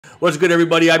What's good,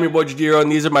 everybody? I'm your boy Jadiro,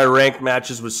 and these are my ranked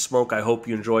matches with Smoke. I hope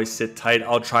you enjoy. Sit tight.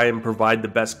 I'll try and provide the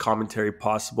best commentary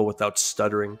possible without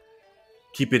stuttering.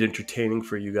 Keep it entertaining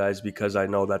for you guys, because I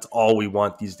know that's all we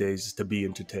want these days, is to be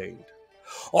entertained.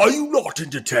 Are you not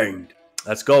entertained?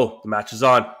 Let's go. The match is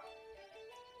on.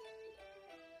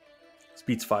 This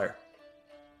beats fire.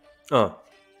 Oh,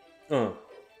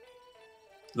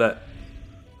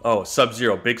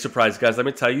 Sub-Zero. Big surprise, guys. Let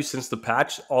me tell you, since the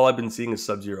patch, all I've been seeing is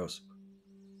Sub-Zeros.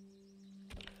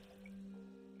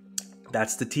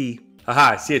 That's the T.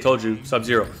 Haha, see, I told you.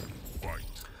 Sub-Zero.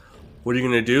 What are you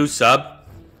going to do, Sub?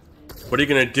 What are you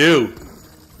going to do?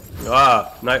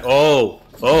 Ah, nice. Oh,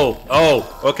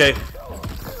 okay.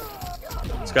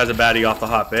 This guy's a baddie off the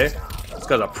hop, eh? This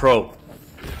guy's a pro.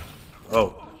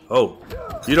 Oh.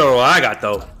 You don't know what I got,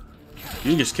 though.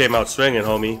 You just came out swinging,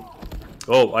 homie.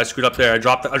 Oh, I screwed up there. I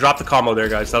dropped the combo there,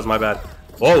 guys. That was my bad.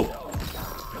 Whoa.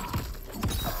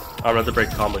 I'm gonna have to break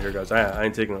the combo here, guys. I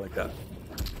ain't taking it like that.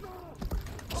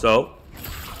 So,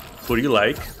 who do you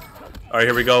like? Alright,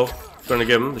 here we go. Gonna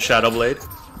give him the Shadow Blade.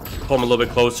 Pull him a little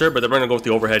bit closer, but then we're gonna go with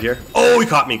the overhead here. Oh, he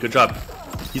caught me. Good job.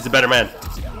 He's the better man.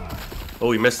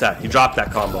 Oh, he missed that. He dropped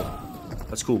that combo.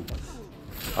 That's cool.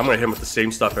 I'm gonna hit him with the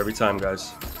same stuff every time,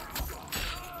 guys.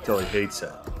 Until he hates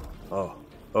it. Oh.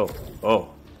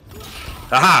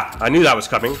 Aha! I knew that was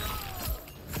coming.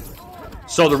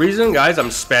 So the reason, guys, I'm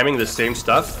spamming the same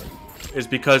stuff is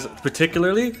because,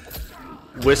 particularly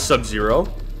with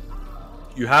Sub-Zero,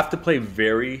 you have to play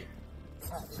very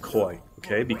coy,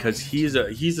 okay? Because he's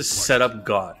a setup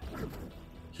god.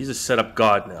 He's a setup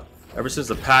god now. Ever since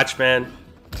the patch, man,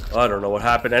 I don't know what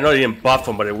happened. I know they didn't buff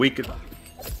him, but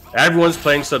everyone's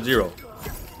playing Sub-Zero.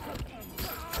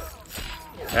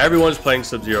 Everyone's playing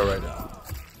Sub-Zero right now.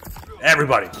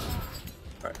 Everybody.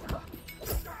 Alright.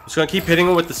 Just gonna keep hitting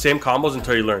him with the same combos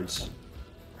until he learns.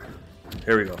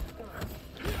 Here we go.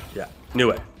 Yeah,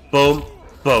 knew it. Boom,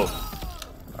 boom.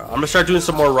 I'm gonna start doing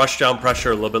some more rush down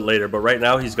pressure a little bit later, but right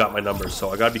now he's got my numbers, so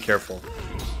I gotta be careful.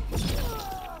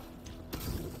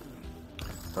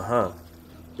 What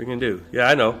you can do? Yeah,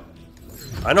 I know.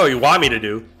 I know what you want me to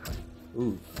do.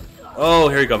 Ooh. Oh,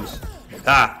 here he comes.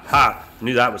 Ha!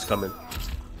 Knew that was coming.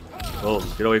 Oh,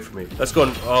 get away from me. Let's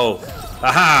go. Oh.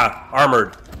 Aha!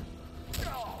 Armored.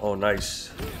 Oh,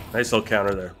 nice. Nice little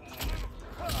counter there.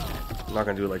 I'm not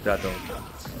gonna do it like that, though.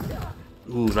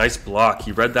 Ooh, nice block.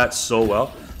 He read that so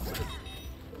well.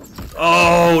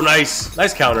 Oh, nice.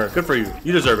 Nice counter. Good for you.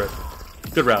 You deserve it.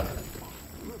 Good round.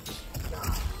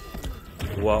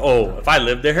 Wow. Oh, if I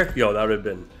lived there, yo, that would have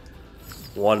been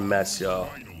one mess, yo.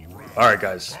 Alright,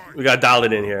 guys. We gotta dial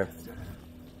it in here.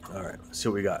 Alright, let's see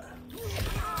what we got.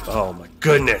 Oh, my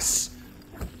goodness.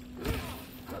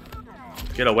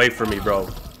 Get away from me, bro.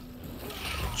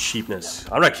 Cheapness.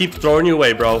 I'm gonna keep throwing you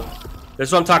away, bro. This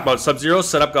is what I'm talking about. Sub-Zero,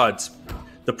 setup gods.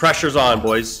 The pressure's on,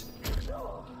 boys.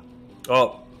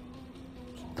 Oh.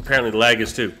 Apparently the lag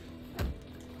is too.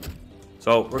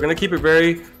 So, we're gonna keep it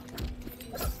very...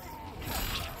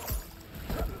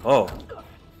 Oh.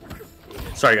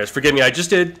 Sorry, guys. Forgive me. I just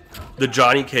did the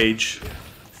Johnny Cage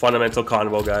fundamental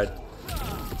combo guide.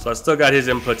 So I still got his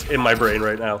inputs in my brain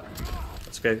right now.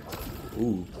 That's okay.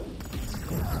 Ooh.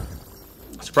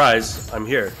 Surprise. I'm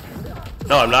here.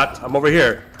 No, I'm not. I'm over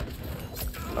here.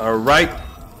 Alright.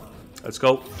 Let's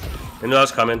go. I knew that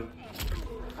was coming.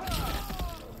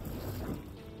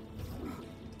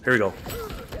 Here we go.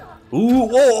 Ooh,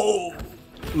 whoa!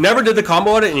 Never did the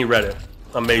combo on it and he read it.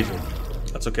 Amazing.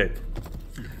 That's okay.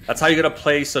 That's how you gotta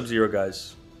play Sub-Zero,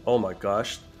 guys. Oh my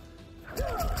gosh.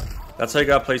 That's how you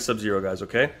gotta play Sub-Zero, guys,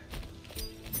 okay?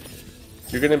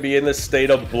 You're gonna be in this state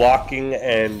of blocking,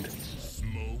 and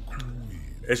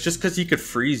it's just because he could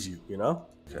freeze you, you know?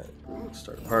 Okay,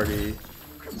 start a party.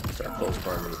 Start close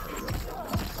party.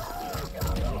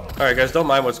 Alright, guys, don't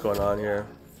mind what's going on here.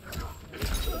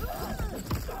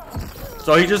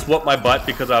 So he just whooped my butt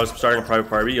because I was starting a private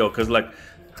party, yo, because, like,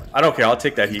 I don't care, I'll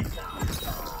take that heat.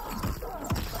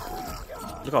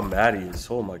 Look how mad he is.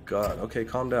 Oh my god. Okay,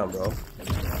 calm down, bro.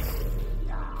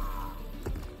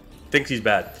 Thinks he's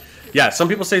bad. Yeah, some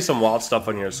people say some wild stuff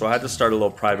on here, so I had to start a little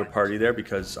private party there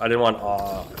because I didn't want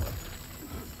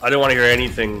to hear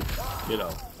anything, you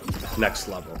know, next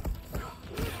level.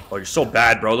 Oh, you're so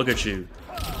bad, bro. Look at you.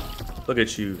 Look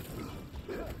at you.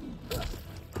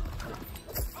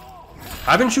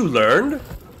 Haven't you learned?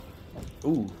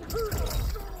 Ooh.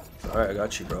 Alright, I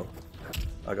got you, bro.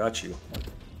 I got you.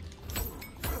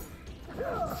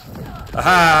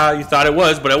 Aha! You thought it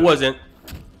was, but it wasn't.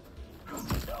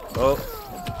 Oh.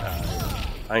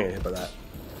 I ain't gonna hit by that.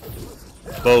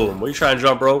 Boom. What are you trying to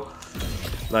jump, bro?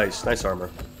 Nice. Nice armor.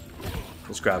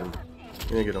 Let's grab him. You're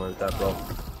gonna get away with that, bro.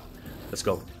 Let's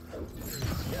go.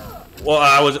 Well,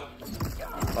 I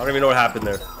don't even know what happened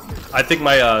there. I think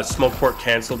my smoke port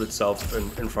canceled itself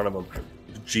in front of him.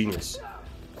 Genius.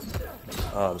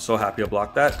 I'm so happy I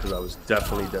blocked that because I was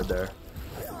definitely dead there.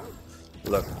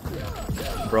 Look,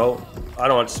 bro, I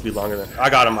don't want this to be longer than... I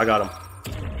got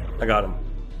him.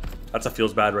 That's a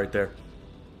feels bad right there.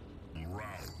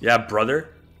 Yeah, brother.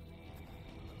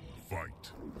 A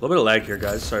little bit of lag here,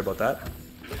 guys. Sorry about that.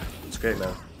 It's great,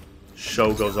 man.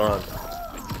 Show goes on.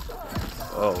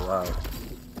 Oh, wow.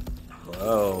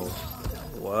 Whoa.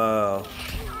 Wow.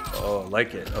 Oh, I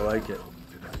like it.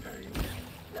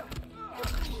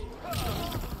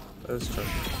 Let's try.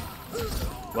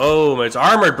 Boom, it's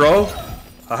armored, bro.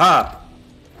 Haha.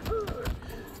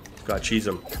 Gotta cheese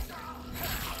him.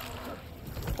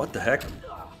 What the heck?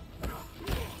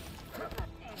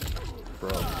 Bro.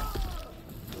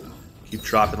 Keep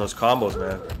dropping those combos,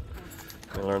 man.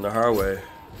 I learned the hard way.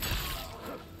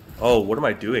 Oh, what am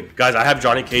I doing? Guys, I have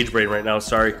Johnny Cage brain right now,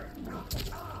 sorry.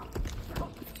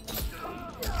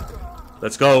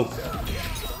 Let's go.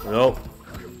 No.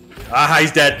 Ah,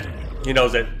 he's dead. He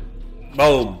knows it.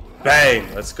 Boom.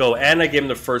 Bang. Let's go. And I gave him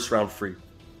the first round free.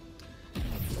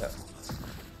 Yeah.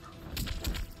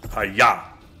 Hi-ya.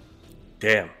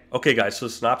 Damn. Okay, guys, so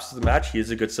synopsis of the match. He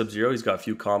is a good Sub-Zero. He's got a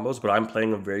few combos, but I'm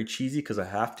playing him very cheesy because I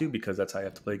have to, because that's how I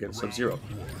have to play against Sub-Zero.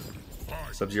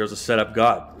 Sub-Zero's a setup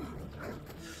god.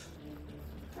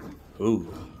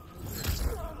 Ooh.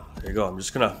 There you go. I'm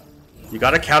just gonna... You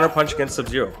gotta counter punch against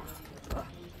Sub-Zero.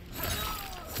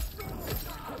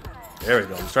 There we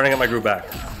go. I'm starting to get my groove back.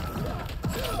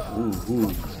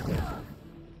 Ooh.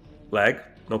 Lag.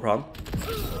 No problem.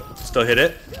 Still hit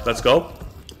it. Let's go.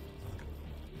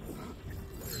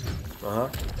 Uh-huh.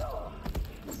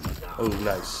 Oh,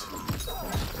 nice.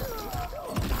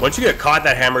 Once you get caught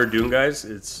that Hammer of Doom, guys,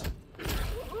 it's...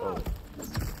 Oh.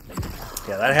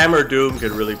 Yeah, that Hammer of Doom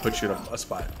could really put you in a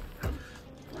spot.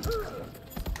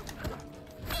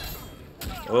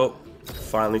 Oh,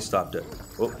 finally stopped it.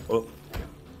 Oh.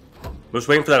 I'm just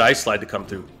waiting for that ice slide to come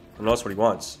through. I know that's what he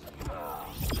wants.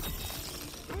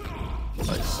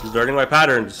 Nice. He's learning my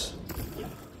patterns.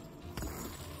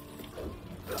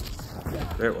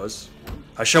 There it was.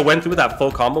 I should have went through with that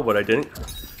full combo, but I didn't.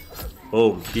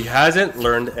 Boom. He hasn't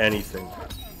learned anything.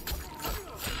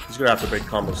 He's gonna have to break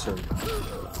combo soon.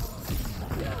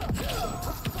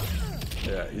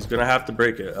 Yeah, he's gonna have to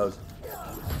break it.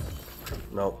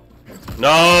 No.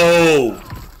 No!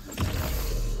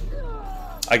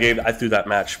 I threw that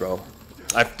match, bro.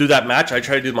 I threw that match. I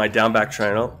tried to do my down back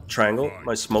triangle,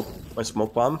 my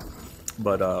smoke bomb,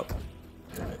 but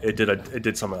it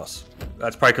did something else.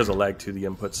 That's probably because of lag too. The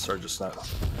inputs are just not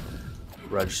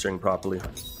registering properly.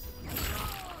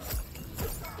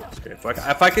 Okay,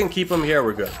 if I can keep him here,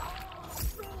 we're good.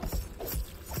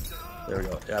 There we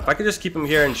go. Yeah, if I can just keep him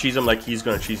here and cheese him like he's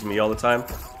gonna cheese me all the time,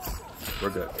 we're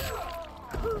good.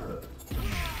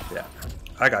 Yeah,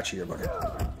 I got you here, buddy.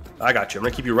 I got you. I'm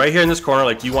gonna keep you right here in this corner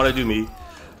like you want to do me.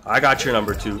 I got your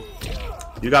number too.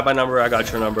 You got my number. I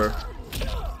got your number.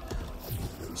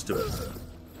 Let's do it.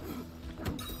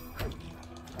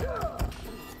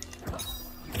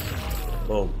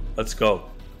 Boom. Let's go.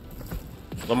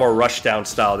 A little more rush down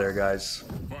style there, guys.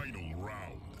 Final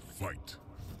round, fight.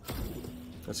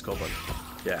 Let's go, buddy.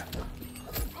 Yeah.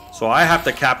 So I have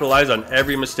to capitalize on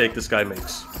every mistake this guy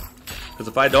makes. Because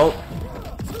if I don't...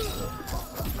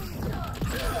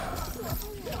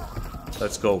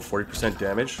 Let's go. 40%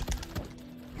 damage.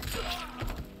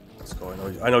 Let's go.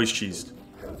 I know he's cheesed.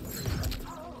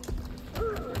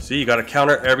 See, you got to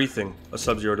counter everything a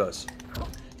Sub-Zero does.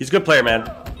 He's a good player, man.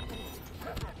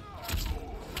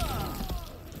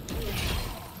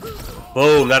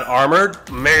 Boom, that armored.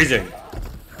 Amazing.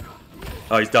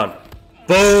 Oh, he's done.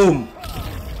 Boom.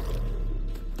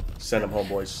 Send him home,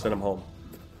 boys. Send him home.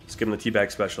 Let's give him the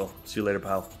teabag special. See you later,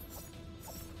 pal.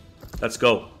 Let's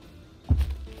go.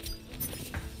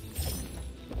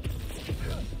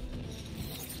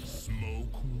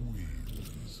 Smoke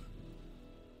wins.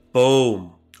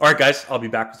 Boom. All right, guys. I'll be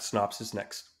back with synopsis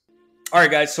next. All right,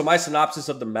 guys. So my synopsis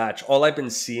of the match. All I've been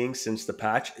seeing since the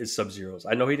patch is Sub-Zeros.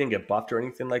 I know he didn't get buffed or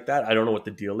anything like that. I don't know what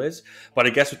the deal is. But I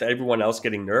guess with everyone else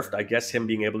getting nerfed, I guess him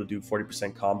being able to do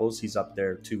 40% combos, he's up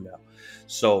there too now.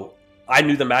 So I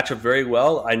knew the matchup very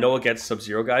well. I know against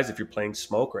Sub-Zero, guys, if you're playing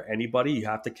Smoke or anybody, you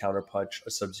have to counterpunch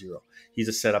a Sub-Zero. He's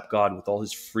a setup god with all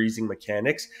his freezing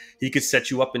mechanics. He could set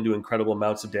you up and do incredible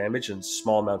amounts of damage in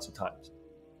small amounts of time.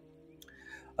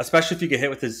 Especially if you get hit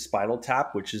with his spinal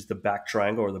tap, which is the back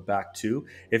triangle or the back two.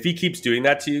 If he keeps doing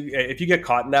that to you, if you get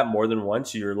caught in that more than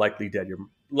once, you're likely dead. You're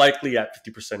likely at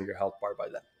 50% of your health bar by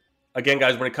then. Again,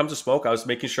 guys, when it comes to smoke, I was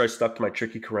making sure I stuck to my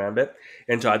tricky karambit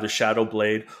into either Shadow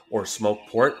Blade or Smoke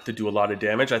Port to do a lot of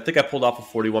damage. I think I pulled off a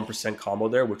 41% combo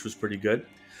there, which was pretty good.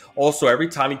 Also, every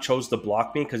time he chose to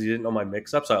block me because he didn't know my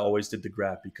mix-ups, I always did the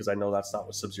grab because I know that's not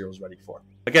what Sub-Zero's ready for.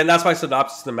 Again, that's my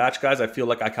synopsis of the match, guys. I feel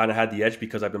like I kind of had the edge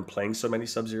because I've been playing so many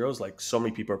Sub-Zeros. Like, so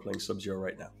many people are playing Sub-Zero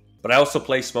right now. But I also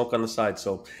play Smoke on the side.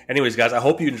 So anyways, guys, I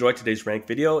hope you enjoyed today's rank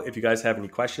video. If you guys have any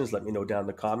questions, let me know down in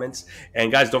the comments.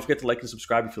 And guys, don't forget to like and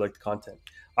subscribe if you like the content.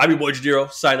 I'm your boy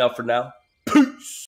Jadiro, sign out for now.